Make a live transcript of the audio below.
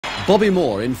Bobby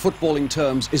Moore, in footballing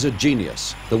terms, is a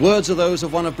genius. The words are those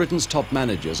of one of Britain's top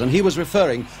managers, and he was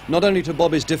referring not only to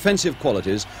Bobby's defensive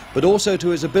qualities, but also to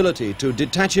his ability to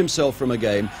detach himself from a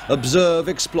game, observe,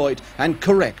 exploit, and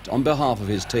correct on behalf of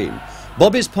his team.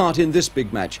 Bobby's part in this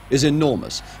big match is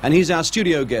enormous, and he's our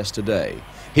studio guest today.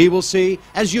 He will see,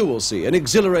 as you will see, an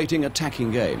exhilarating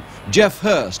attacking game. Geoff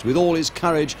Hurst, with all his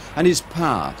courage and his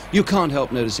power, you can't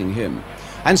help noticing him.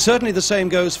 And certainly the same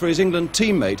goes for his England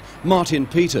teammate, Martin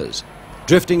Peters,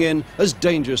 drifting in as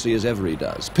dangerously as ever he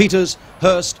does. Peters,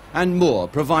 Hurst and Moore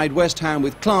provide West Ham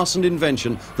with class and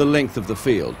invention the length of the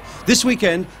field. This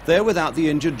weekend, they're without the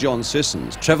injured John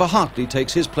Sissons. Trevor Hartley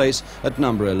takes his place at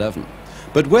number 11.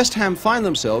 But West Ham find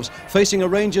themselves facing a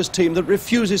Rangers team that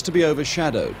refuses to be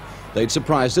overshadowed. They'd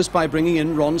surprised us by bringing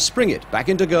in Ron Springett back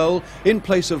into goal in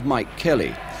place of Mike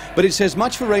Kelly. But it says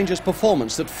much for Rangers'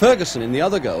 performance that Ferguson in the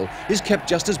other goal is kept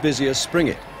just as busy as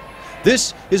Springett.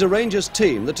 This is a Rangers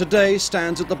team that today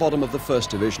stands at the bottom of the First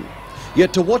Division.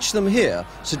 Yet to watch them here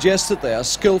suggests that they are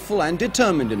skillful and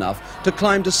determined enough to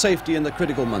climb to safety in the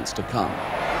critical months to come.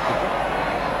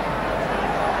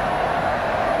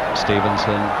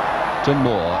 Stevenson to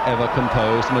Moore, ever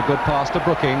composed, and a good pass to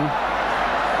Brooking.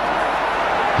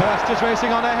 Hurst is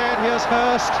racing on ahead. Here's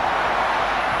Hurst.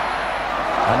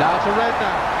 And now to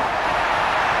Redknapp.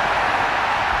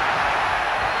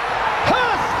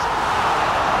 Hurst!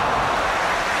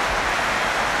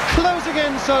 Closing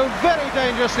in so very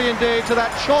dangerously indeed to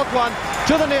that short one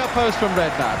to the near post from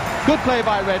Redknapp. Good play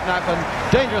by Redknapp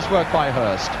and dangerous work by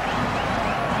Hurst.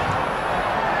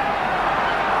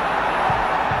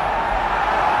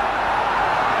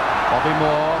 Bobby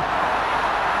Moore.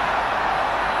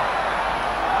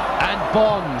 And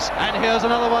Bonds. And here's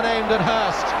another one aimed at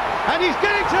Hurst. And he's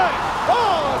getting to it!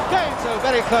 Oh, again, so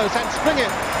very close. And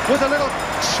Springett was a little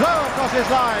slow across his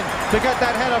line to get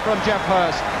that header from Geoff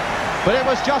Hurst. But it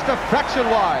was just a fraction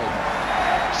wide.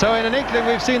 So in an inkling,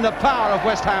 we've seen the power of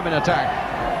West Ham in attack.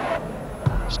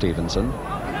 Stevenson.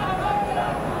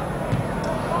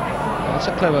 That's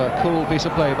a clever, cool piece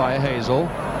of play by Hazel.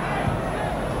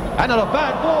 And not a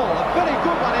bad ball, a very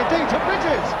good one indeed to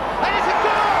Bridges. And it's a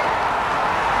goal!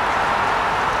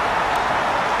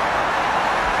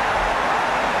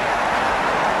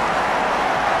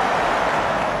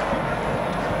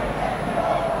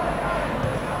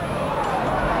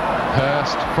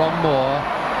 Hurst from Moore,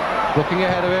 looking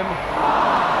ahead of him.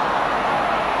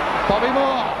 Bobby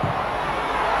Moore.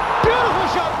 Beautiful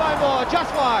shot by Moore,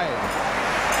 just wide.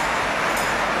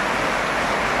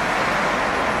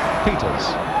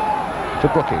 Peters to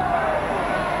Brooking.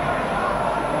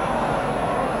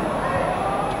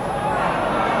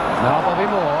 Now Bobby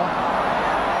Moore.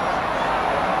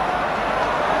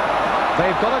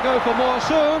 They've got to go for Moore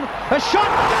soon. A shot,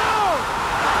 goal!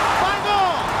 By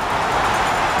Moore!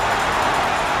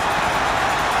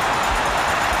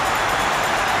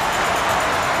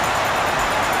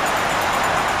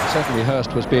 Certainly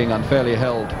Hurst was being unfairly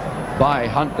held by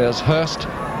Hunt. There's Hurst.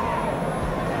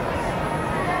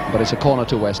 But it's a corner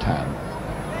to West Ham.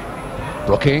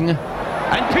 Brooking.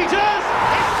 And Peters!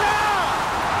 It's there!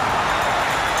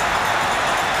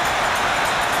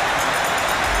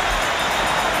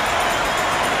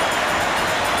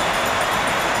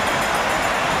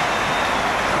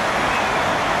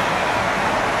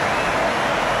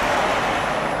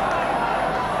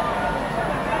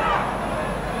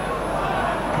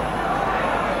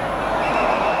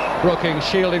 Brooking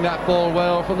shielding that ball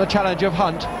well from the challenge of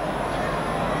Hunt.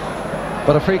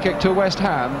 But a free kick to West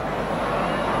Ham.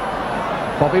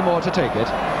 Bobby Moore to take it.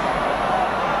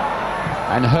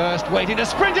 And Hurst waiting to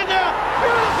sprint in there.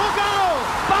 Beautiful goal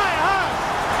by Hurst.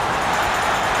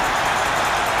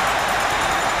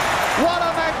 What a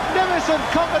magnificent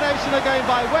combination again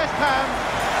by West Ham.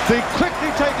 The quickly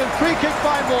taken free kick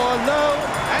by Moore, low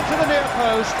and to the near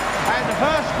post. And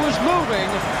Hurst was moving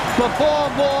before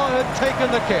Moore had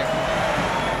taken the kick.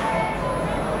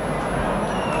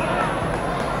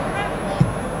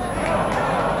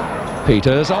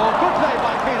 Peters, oh, good play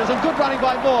by Peters and good running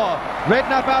by Moore.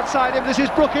 Redknapp outside him, this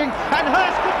is Brooking, and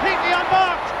Hurst completely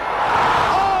unmarked.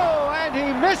 Oh, and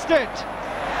he missed it.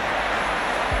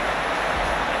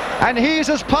 And he's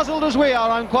as puzzled as we are,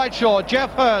 I'm quite sure.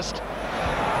 Geoff Hurst.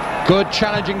 Good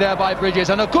challenging there by Bridges,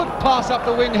 and a good pass up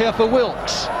the wing here for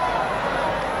Wilkes.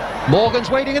 Morgan's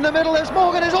waiting in the middle, as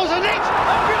Morgan is also linked.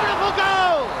 A beautiful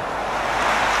goal!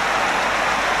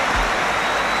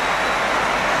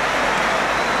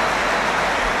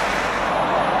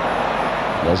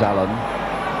 There's Allen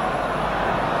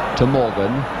to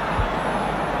Morgan.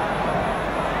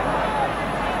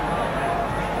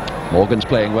 Morgan's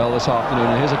playing well this afternoon,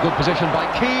 and here's a good position by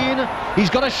Keane. He's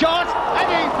got a shot, and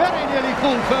he very nearly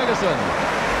fooled Ferguson.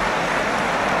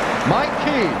 Mike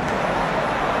Keane.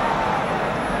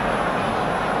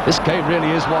 This game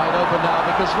really is wide open now,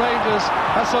 because Rangers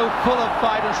are so full of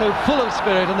fight and so full of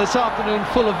spirit, and this afternoon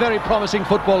full of very promising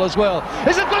football as well.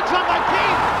 It's a good shot by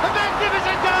Keane, a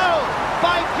magnificent goal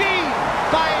by Keane,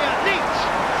 by Leach.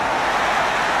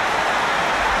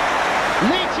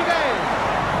 Leach again.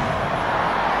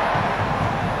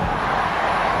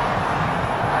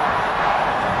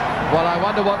 Well, I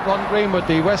wonder what Ron Greenwood,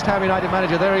 the West Ham United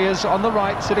manager, there he is on the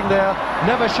right, sitting there,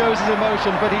 never shows his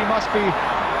emotion, but he must be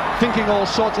thinking all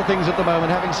sorts of things at the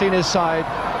moment, having seen his side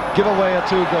give away a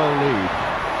 2-goal lead.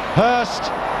 Hurst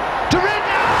to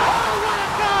Redknapp! Oh, what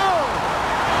a goal!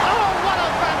 Oh, what a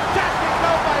fantastic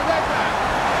goal by Redknapp!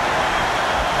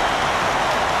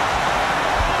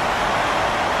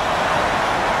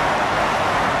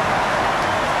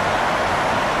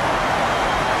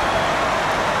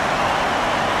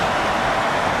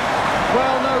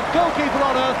 Well, no goalkeeper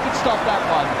on earth could stop that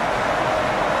one.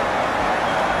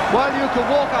 Well, you can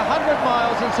walk 100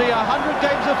 miles and see 100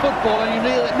 games of football, and you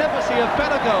never see a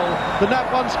better goal than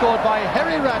that one scored by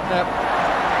Harry Redknapp.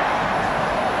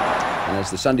 And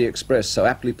as the Sunday Express so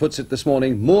aptly puts it this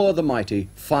morning, Moore the mighty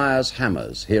fires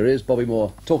hammers. Here is Bobby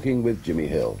Moore talking with Jimmy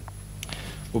Hill.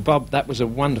 Well, Bob, that was a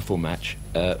wonderful match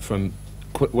from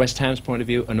West Ham's point of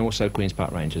view, and also Queen's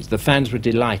Park Rangers. The fans were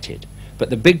delighted. But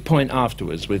the big point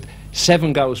afterwards, with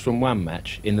 7 goals from one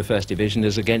match in the First Division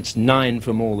as against 9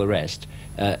 from all the rest,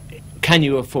 can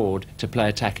you afford to play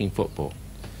attacking football?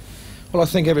 Well, I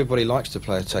think everybody likes to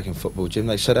play attacking football, Jim.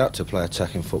 They set out to play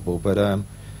attacking football, but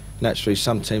naturally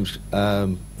some teams,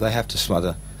 they have to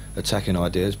smother attacking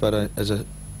ideas, but as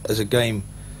a game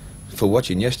for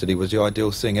watching yesterday was the ideal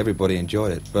thing. Everybody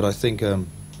enjoyed it, but I think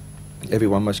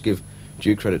everyone must give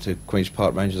due credit to Queen's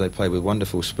Park Rangers. They played with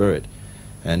wonderful spirit.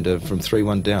 And from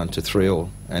 3-1 down to 3-3,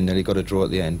 and nearly got a draw at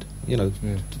the end. You know,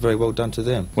 very well done to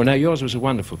them. Well, now, yours was a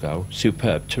wonderful goal,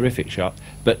 superb, terrific shot.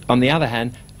 But on the other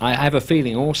hand, I have a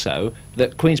feeling also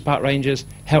that Queen's Park Rangers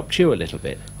helped you a little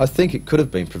bit. I think it could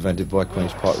have been prevented by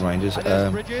Queen's Park Rangers.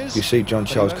 You see John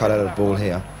Charles cut out of the ball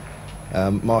here.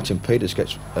 Martin Peters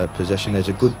gets possession. There's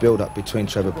a good build-up between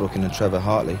Trevor Brooking and Trevor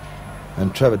Hartley.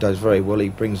 And Trevor does very well. He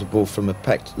brings the ball from a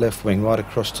packed left wing right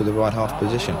across to the right half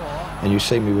position. And you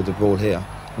see me with the ball here.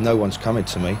 No one's coming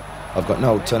to me. I've got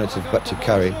no alternative but to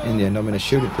carry. In the end, I'm in a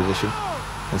shooting position.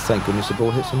 And thank goodness the ball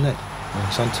hits the net.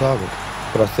 It's on target.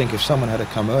 But I think if someone had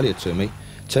come earlier to me,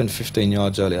 10, 15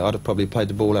 yards earlier, I'd have probably played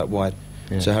the ball out wide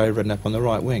to Harry Redknapp on the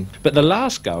right wing. But the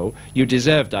last goal you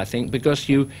deserved, I think, because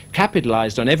you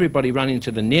capitalised on everybody running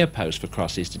to the near post for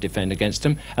crosses to defend against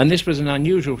them, and this was an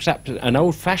unusual, an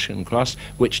old-fashioned cross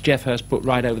which Geoff Hurst put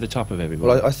right over the top of everybody.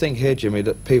 Well, I think here, Jimmy,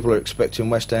 that people are expecting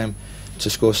West Ham to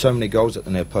score so many goals at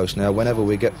the near post now. Whenever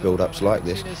we get build-ups like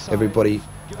this, everybody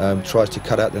tries to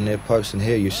cut out the near post, and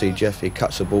here you see Geoff, he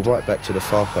cuts the ball right back to the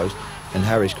far post, and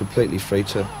Harry's completely free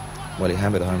to, well, he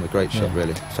hammered home a great shot,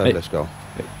 really. Fabulous goal.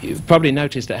 You've probably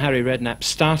noticed that Harry Redknapp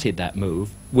started that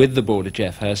move with the ball to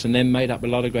Geoff Hurst and then made up a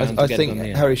lot of ground to get it on the end. I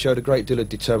think Harry showed a great deal of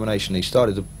determination. He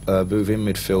started the move in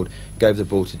midfield, gave the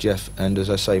ball to Geoff, and as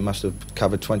I say, must have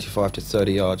covered 25 to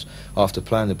 30 yards after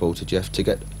playing the ball to Geoff to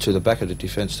get to the back of the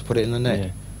defence to put it in the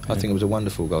net. I think it was a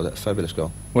wonderful goal, that fabulous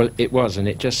goal. Well, it was, and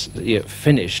it just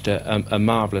finished a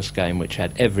marvellous game which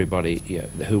had everybody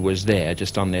who was there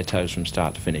just on their toes from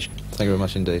start to finish. Thank you very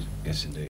much indeed. Yes, indeed.